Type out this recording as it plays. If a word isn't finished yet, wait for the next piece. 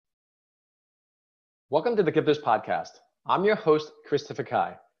Welcome to the Gifters Podcast. I'm your host, Christopher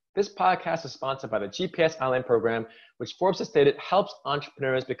Kai. This podcast is sponsored by the GPS Online program, which Forbes has stated helps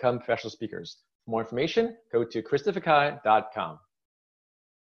entrepreneurs become professional speakers. For more information, go to christopherkai.com.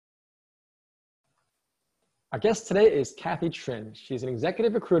 Our guest today is Cathy Trinh. She's an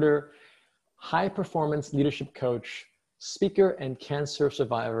executive recruiter, high-performance leadership coach, speaker, and cancer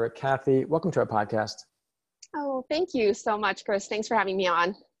survivor. Cathy, welcome to our podcast. Oh, thank you so much, Chris. Thanks for having me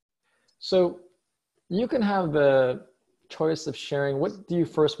on. So you can have the choice of sharing. What do you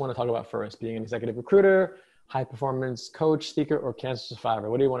first want to talk about first? Being an executive recruiter, high-performance coach, speaker, or cancer survivor?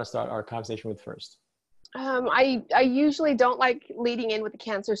 What do you want to start our conversation with first? I usually don't like leading in with the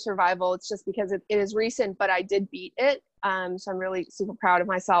cancer survival. It's just because it is recent, but I did beat it. So I'm really super proud of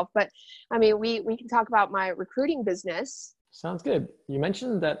myself. But I mean, we can talk about my recruiting business. Sounds good. You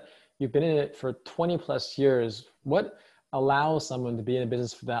mentioned that you've been in it for 20 plus years. What allows someone to be in a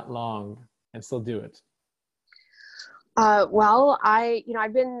business for that long and still do it? Well,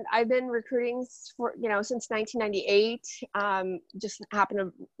 I've been recruiting for, since 1998, just happened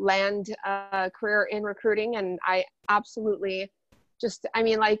to land a career in recruiting. And I absolutely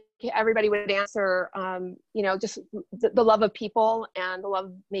like everybody would answer, just the love of people and the love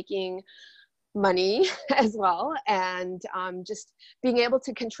of making money as well. And, just being able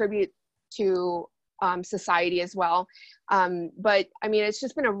to contribute to, society as well. But I mean, it's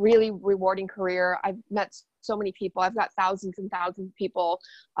just been a really rewarding career. I've met so many people. I've got thousands and thousands of people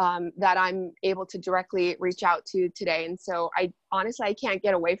that I'm able to directly reach out to today. And so I can't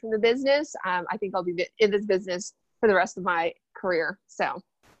get away from the business. I think I'll be in this business for the rest of my career. So.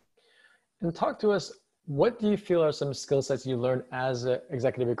 And talk to us, what do you feel are some skill sets you learned as an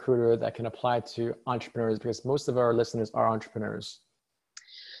executive recruiter that can apply to entrepreneurs? Because most of our listeners are entrepreneurs.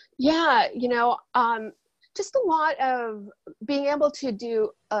 Yeah, just a lot of being able to do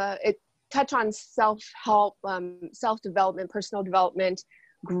touch on self-help, self-development, personal development,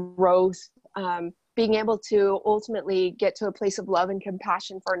 growth, being able to ultimately get to a place of love and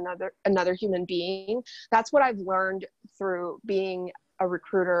compassion for another human being. That's what I've learned through being a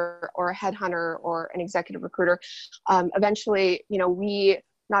recruiter or a headhunter or an executive recruiter. Eventually, we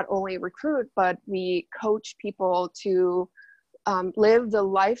not only recruit, but we coach people to live the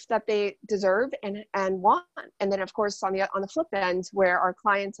life that they deserve and want. And then of course, on the flip end, where our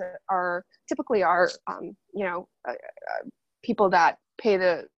clients are typically people that pay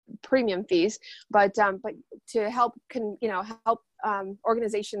the premium fees, but to help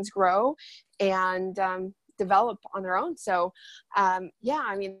organizations grow and develop on their own. So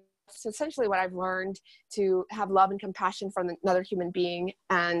it's essentially what I've learned, to have love and compassion for another human being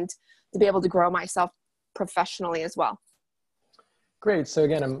and to be able to grow myself professionally as well. Great. So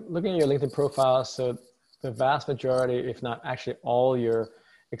again, I'm looking at your LinkedIn profile. So the vast majority, if not actually all your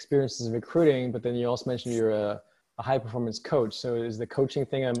experiences in recruiting, but then you also mentioned you're a high performance coach. So is the coaching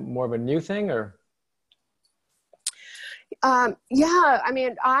thing more of a new thing, or? Yeah, I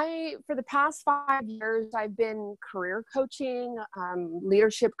mean, for the past 5 years, I've been career coaching,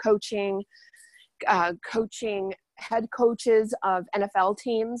 leadership coaching, coaching head coaches of NFL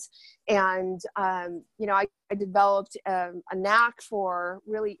teams. And, I developed a knack for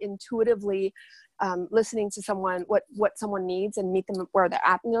really intuitively listening to someone, what someone needs, and meet them where they're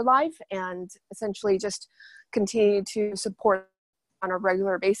at in their life, and essentially just continue to support on a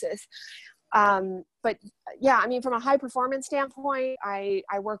regular basis. But yeah, I mean, from a high performance standpoint, I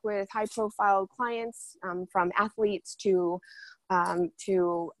work with high profile clients, from athletes to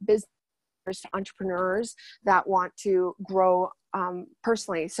business to entrepreneurs that want to grow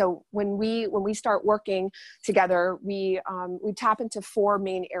personally. So when we start working together, we tap into 4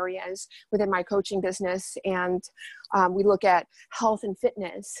 main areas within my coaching business, and we look at health and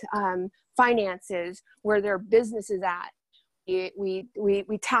fitness, finances, where their business is at. We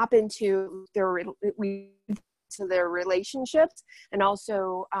tap into their relationships, and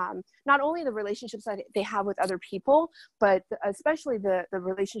also not only the relationships that they have with other people, but especially the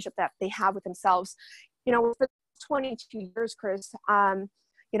relationship that they have with themselves. For 22 years, Chris, I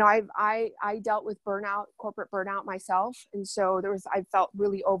dealt with burnout, corporate burnout myself. And so I felt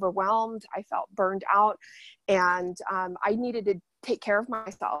really overwhelmed. I felt burned out, and I needed to take care of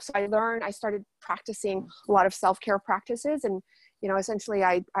myself. So I started practicing a lot of self-care practices, and, essentially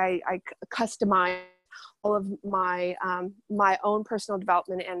I customized all of my own personal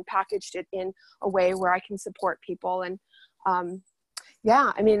development and packaged it in a way where I can support people. And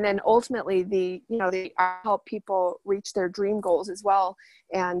then ultimately I help people reach their dream goals as well.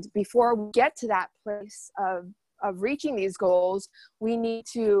 And before we get to that place of reaching these goals, we need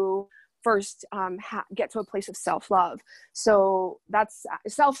to first get to a place of self-love. So that's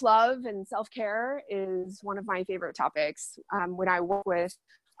self-love, and self-care is one of my favorite topics when I work with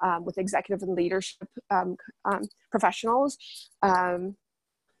executive and leadership professionals.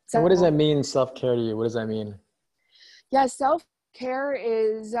 So what does that mean, self-care to you? What does that mean? Yeah, self-care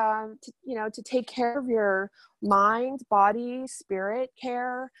is, to take care of your mind, body, spirit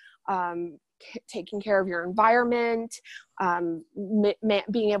care, taking care of your environment,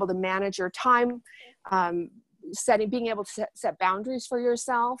 being able to manage your time, being able to set boundaries for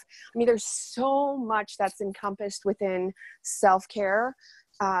yourself. I mean, there's so much that's encompassed within self-care.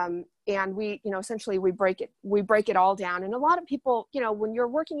 And we, essentially we break it all down. And a lot of people, when you're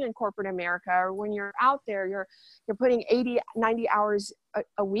working in corporate America, or when you're out there, you're putting 80, 90 hours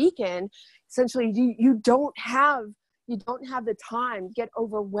a week in, essentially you don't have the time, get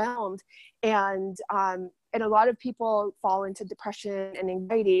overwhelmed. And a lot of people fall into depression and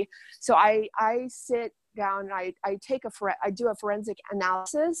anxiety. So I sit down and I do a forensic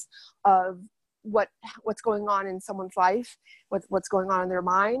analysis of what's going on in someone's life, what's going on in their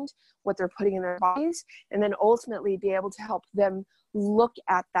mind, what they're putting in their bodies, and then ultimately be able to help them look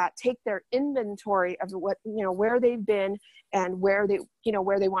at that, take their inventory of what, where they've been and where they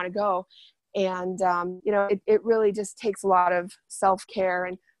want to go. And, it really just takes a lot of self-care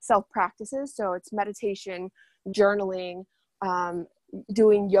and self-practices. So it's meditation, journaling,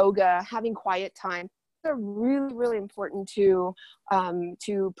 doing yoga, having quiet time. They're really, really important to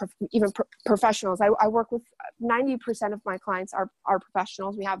professionals. I work with 90% of my clients are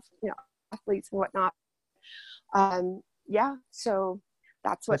professionals. We have, athletes and whatnot. So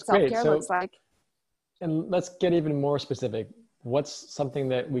that's what self-care looks like. And let's get even more specific. What's something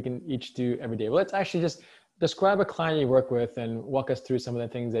that we can each do every day? Well, let's actually just describe a client you work with and walk us through some of the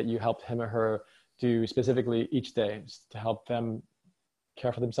things that you help him or her do specifically each day to help them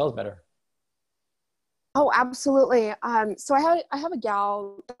care for themselves better. Oh, absolutely. So I have a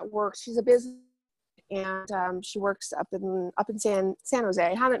gal that works. She's a business, and she works up in San Jose.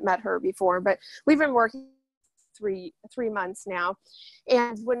 I haven't met her before, but we've been working three months now.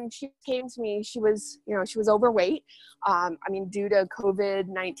 And when she came to me, she was overweight. Due to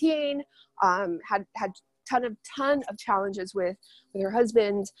COVID-19, had ton of challenges with her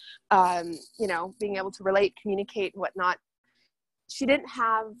husband. Being able to relate, communicate, and whatnot. She didn't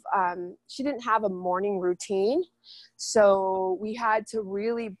have a morning routine. So we had to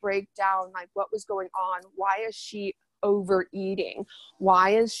really break down like what was going on. Why is she overeating?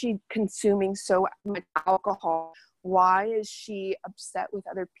 Why is she consuming so much alcohol? Why is she upset with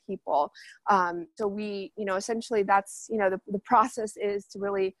other people? So we, essentially that's, the process is to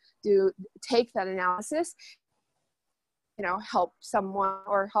really take that analysis, help someone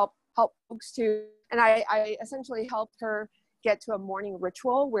or help folks to, and I essentially helped her get to a morning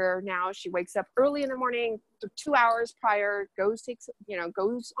ritual where now she wakes up early in the morning, 2 hours prior, goes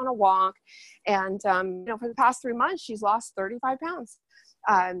on a walk. And, for the past 3 months, she's lost 35 pounds,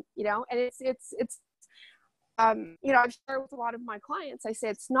 and it's, I've shared with a lot of my clients, I say,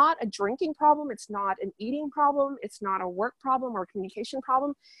 it's not a drinking problem. It's not an eating problem. It's not a work problem or communication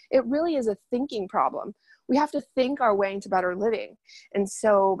problem. It really is a thinking problem. We have to think our way into better living. And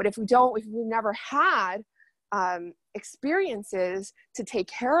so, but if we've never had experiences to take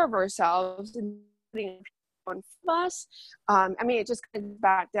care of ourselves, including one of us. It just comes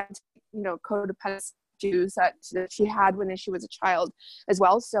back down to, codependent issues that she had when she was a child as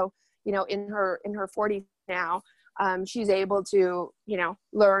well. So, in her 40s now, she's able to,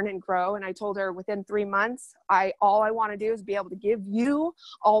 learn and grow. And I told her within 3 months, all I want to do is be able to give you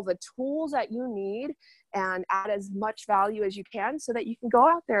all the tools that you need and add as much value as you can so that you can go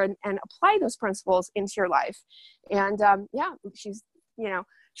out there and apply those principles into your life. And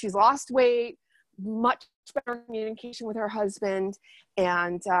she's lost weight, much better communication with her husband,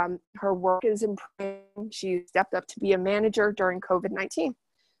 and her work is improving. She stepped up to be a manager during COVID-19.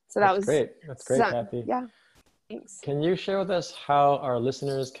 So That's great. That's great, Cathy. Yeah. Thanks. Can you share with us how our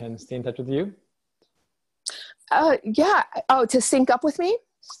listeners can stay in touch with you? Yeah. Oh, to sync up with me?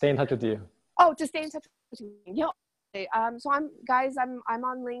 Stay in touch with you. Oh, to stay in touch with me. Yeah. So I'm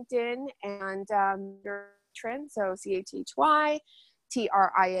on LinkedIn, and Trin, so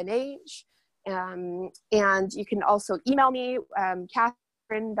CATHYTRINH. And you can also email me,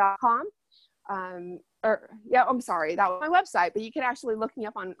 cathytrinh.com. I'm sorry, that was my website, but you can actually look me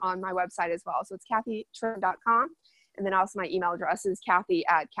up on my website as well. So it's cathytrinh.com. And then also my email address is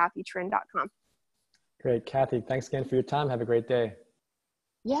cathy@cathytrinh.com. Great. Cathy, thanks again for your time. Have a great day.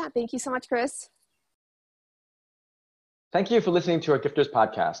 Yeah. Thank you so much, Chris. Thank you for listening to our Gifters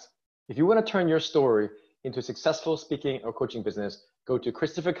podcast. If you want to turn your story into a successful speaking or coaching business, go to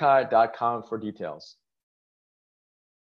christopherkai.com for details.